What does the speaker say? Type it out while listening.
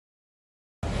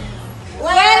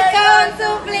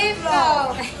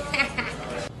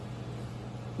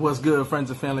What's good,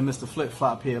 friends and family? Mr. Flip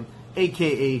Flop here,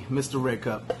 aka Mr. Red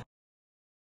Cup.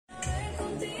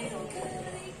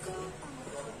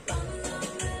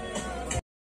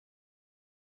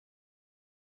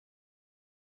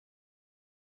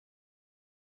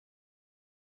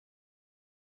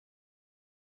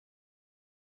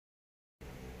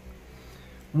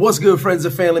 What's good, friends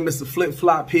and family? Mr. Flip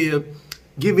Flop here,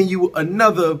 giving you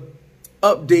another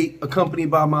update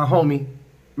accompanied by my homie,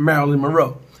 Marilyn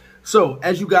Monroe. So,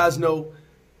 as you guys know,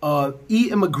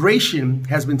 e-immigration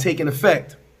has been taking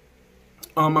effect.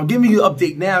 I'm giving you an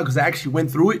update now because I actually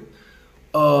went through it.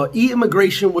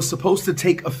 E-immigration was supposed to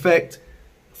take effect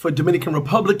for Dominican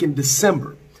Republic in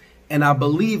December. And I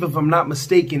believe, if I'm not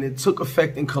mistaken, it took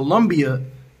effect in Colombia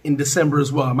in December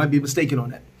as well. I might be mistaken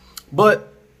on that.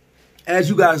 But as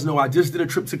you guys know, I just did a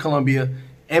trip to Colombia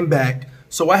and back.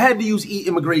 So I had to use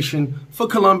e-immigration for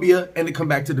Colombia and to come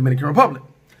back to Dominican Republic.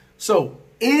 So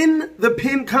in the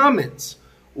pinned comments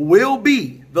will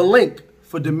be the link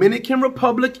for Dominican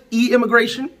Republic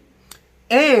e-immigration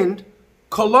and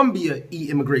Colombia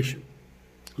e-immigration.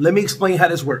 Let me explain how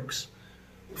this works.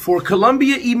 For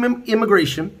Colombia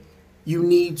e-immigration, you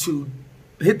need to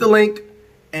hit the link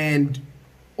and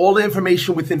all the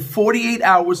information within 48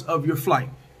 hours of your flight.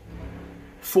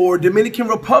 For Dominican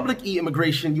Republic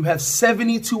e-immigration, you have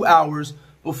 72 hours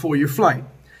before your flight.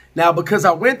 Now, because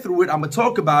I went through it, I'm going to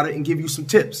talk about it and give you some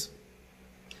tips.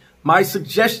 My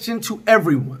suggestion to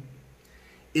everyone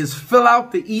is fill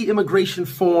out the e-immigration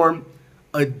form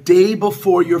a day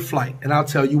before your flight, and I'll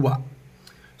tell you why.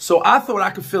 So I thought I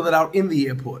could fill it out in the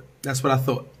airport. That's what I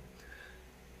thought.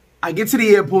 I get to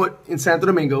the airport in Santo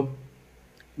Domingo.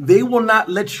 They will not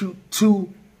let you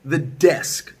to the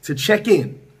desk to check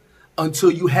in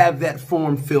until you have that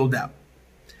form filled out.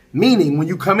 Meaning, when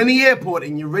you come in the airport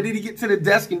and you're ready to get to the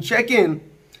desk and check in,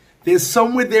 there's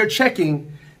somewhere there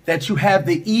checking that you have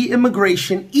the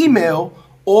e-immigration email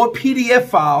or PDF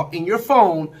file in your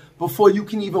phone before you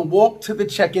can even walk to the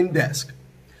check-in desk.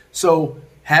 So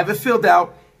have it filled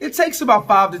out. It takes about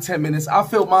 5 to 10 minutes. I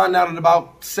filled mine out in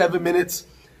about 7 minutes.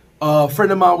 A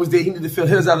friend of mine was there. He needed to fill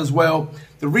his out as well.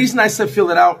 The reason I said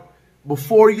fill it out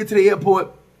before you get to the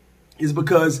airport is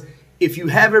because if you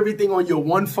have everything on your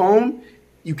one phone,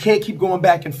 you can't keep going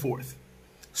back and forth.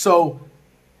 So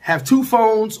have 2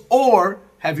 phones or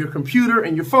have your computer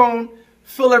and your phone,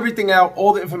 fill everything out,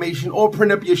 all the information, or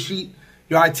print up your sheet,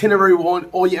 your itinerary,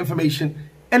 all your information,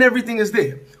 and everything is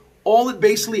there. All it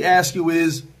basically asks you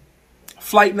is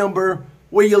flight number,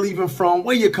 where you're leaving from,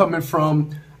 where you're coming from,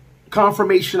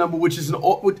 confirmation number, which is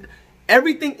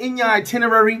everything in your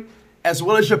itinerary, as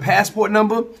well as your passport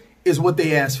number, is what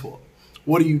they ask for.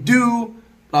 What do you do?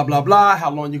 Blah, blah, blah.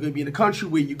 How long you're going to be in the country?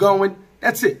 Where you going?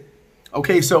 That's it.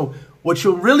 Okay, so what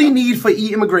you'll really need for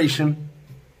e-immigration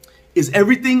is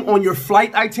everything on your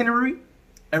flight itinerary,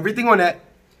 everything on that,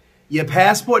 your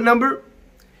passport number,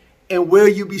 and where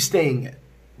you'll be staying at.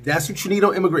 That's what you need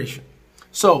on immigration.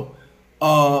 So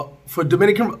for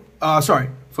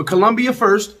Colombia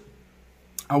first,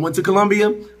 I went to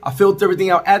Colombia. I filled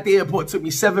everything out at the airport. It took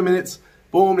me 7 minutes.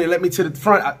 Boom, they let me to the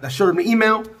front. I showed them the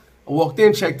email. I walked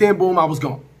in, checked in, boom, I was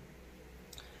gone.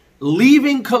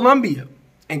 Leaving Colombia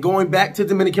and going back to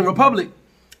Dominican Republic,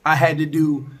 I had to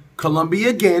do Colombia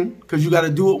again, because you got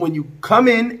to do it when you come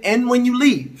in and when you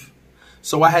leave.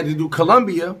 So I had to do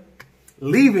Colombia,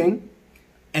 leaving,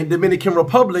 and Dominican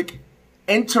Republic,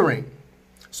 entering.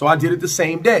 So I did it the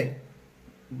same day,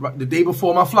 the day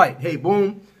before my flight. Hey,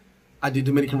 boom, I did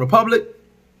Dominican Republic,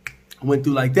 I went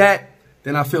through like that.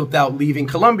 Then I filled out leaving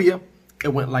Colombia,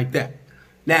 it went like that.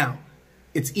 Now,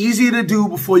 it's easy to do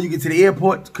before you get to the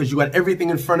airport because you got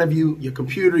everything in front of you, your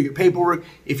computer, your paperwork,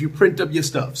 if you print up your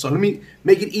stuff. So let me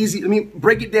make it easy. Let me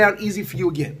break it down easy for you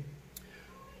again.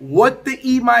 What the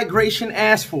e-migration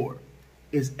asks for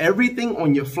is everything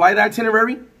on your flight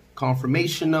itinerary,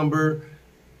 confirmation number,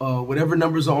 whatever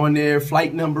numbers are on there,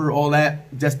 flight number, all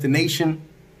that, destination,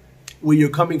 where you're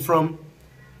coming from,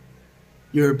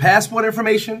 your passport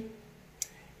information,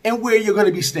 and where you're going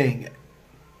to be staying at.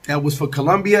 That was for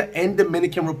Colombia and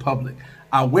Dominican Republic.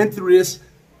 I went through this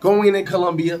going in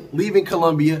Colombia, leaving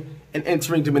Colombia, and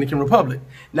entering Dominican Republic.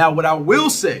 Now, what I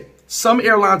will say, some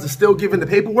airlines are still giving the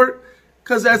paperwork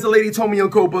because, as the lady told me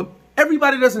on Copa,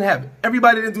 everybody doesn't have it.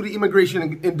 Everybody didn't do the immigration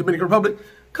in Dominican Republic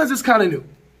because it's kind of new.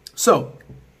 So,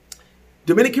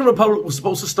 Dominican Republic was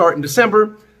supposed to start in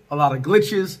December. A lot of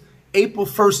glitches. April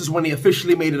 1st is when they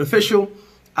officially made it official.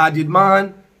 I did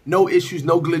mine. No issues,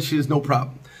 no glitches, no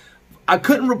problem. I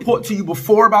couldn't report to you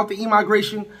before about the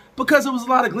e-migration because there was a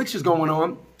lot of glitches going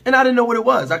on and I didn't know what it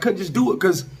was. I couldn't just do it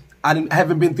because I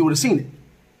haven't been through it or seen it.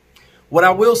 What I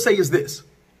will say is this.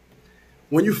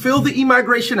 When you fill the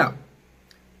e-migration out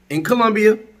in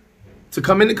Colombia, to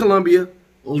come into Colombia,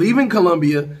 leaving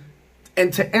Colombia,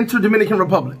 and to enter Dominican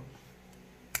Republic,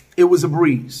 it was a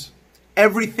breeze.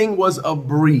 Everything was a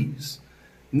breeze.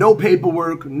 No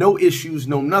paperwork, no issues,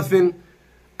 no nothing.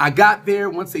 I got there.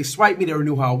 Once they swiped me, they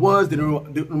knew who I was. They knew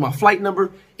my flight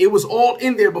number. It was all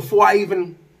in there before I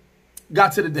even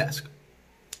got to the desk.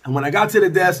 And when I got to the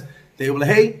desk, they were like,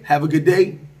 hey, have a good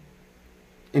day.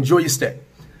 Enjoy your stay.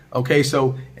 Okay,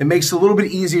 so it makes it a little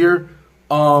bit easier.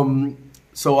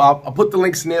 So I'll put the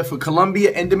links in there for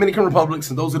Colombia and Dominican Republic.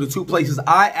 So those are the two places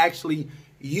I actually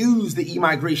use the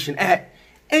e-migration at.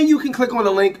 And you can click on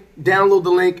the link, download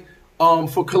the link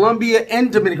for Colombia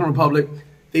and Dominican Republic.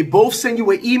 They both send you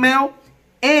an email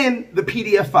and the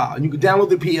PDF file. And you can download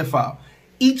the PDF file.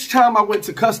 Each time I went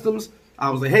to customs, I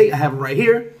was like, hey, I have it right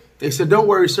here. They said, don't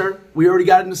worry, sir. We already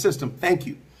got it in the system. Thank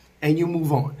you. And you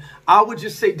move on. I would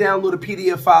just say download a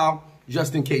PDF file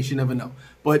just in case. You never know.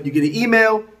 But you get an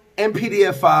email and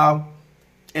PDF file,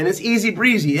 and it's easy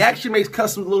breezy. It actually makes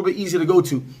customs a little bit easier to go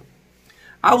to.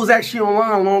 I was actually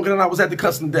online longer than I was at the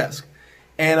customs desk.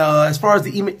 And as far as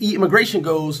the immigration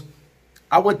goes,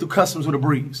 I went through customs with a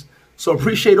breeze. So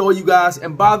appreciate all you guys.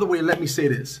 And by the way, let me say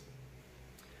this.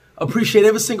 Appreciate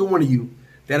every single one of you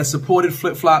that has supported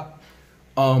Flip Flop,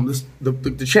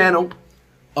 the channel,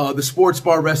 the sports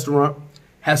bar restaurant,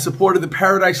 has supported the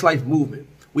Paradise Life movement.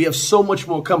 We have so much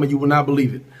more coming. You will not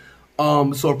believe it.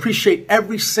 So appreciate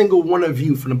every single one of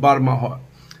you from the bottom of my heart.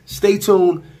 Stay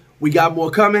tuned. We got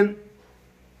more coming.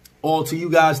 All to you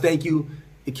guys, thank you.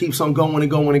 It keeps on going and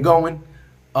going and going.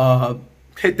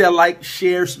 Hit that like,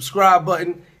 share, subscribe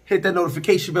button. Hit that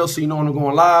notification bell so you know when I'm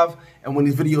going live and when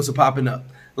these videos are popping up.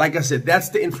 Like I said, that's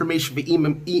the information for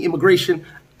e-immigration.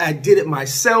 I did it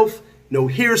myself. No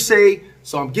hearsay.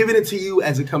 So I'm giving it to you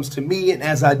as it comes to me and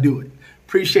as I do it.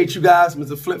 Appreciate you guys.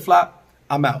 Mr. Flip Flop,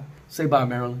 I'm out. Say bye,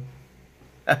 Marilyn.